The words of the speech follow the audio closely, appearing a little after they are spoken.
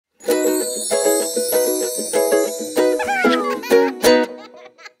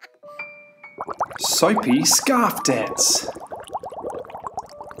Soapy Scarf Dance.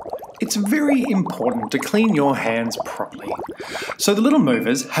 It's very important to clean your hands properly. So the little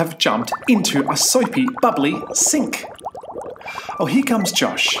movers have jumped into a soapy, bubbly sink. Oh, here comes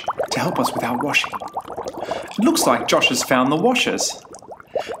Josh to help us with our washing. It looks like Josh has found the washers.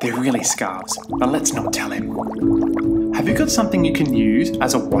 They're really scarves, but let's not tell him. Have you got something you can use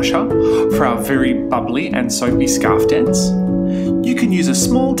as a washer for our very bubbly and soapy scarf dance? You can use a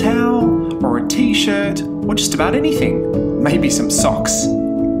small towel or a t-shirt or just about anything. Maybe some socks.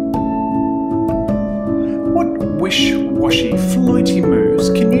 What wish-washy floaty moves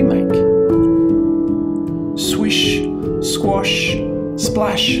can you make? Swish, squash,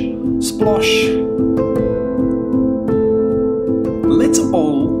 splash, splosh. Let's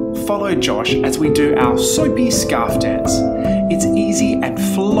all follow Josh as we do our soapy scarf dance. It's easy and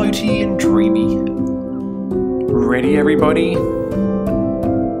floaty and dreamy. Ready, everybody?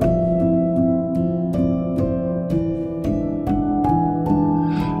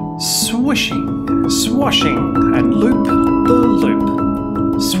 Swishing, swashing, and loop the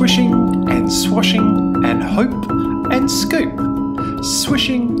loop. Swishing and swashing and hope and scoop.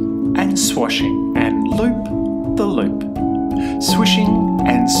 Swishing and swashing and loop the loop. Swishing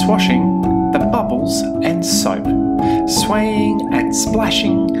and swashing the bubbles and soap. Swaying and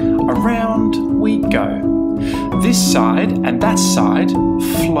splashing, around we go. This side and that side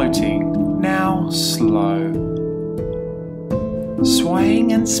floating, now slow.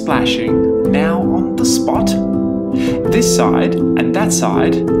 Swaying and splashing, now on the spot. This side and that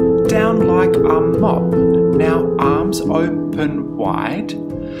side, down like a mop. Now arms open wide.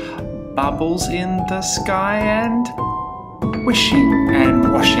 Bubbles in the sky and wishing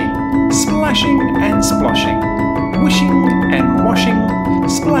and washing, splashing and sploshing. Wishing and washing,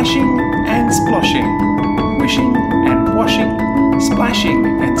 splashing and sploshing. Wishing and washing, splashing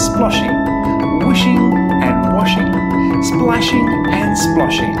and sploshing. Wishing and washing, splashing and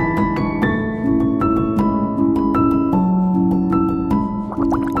sploshing.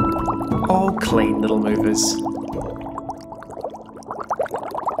 All clean, little movers.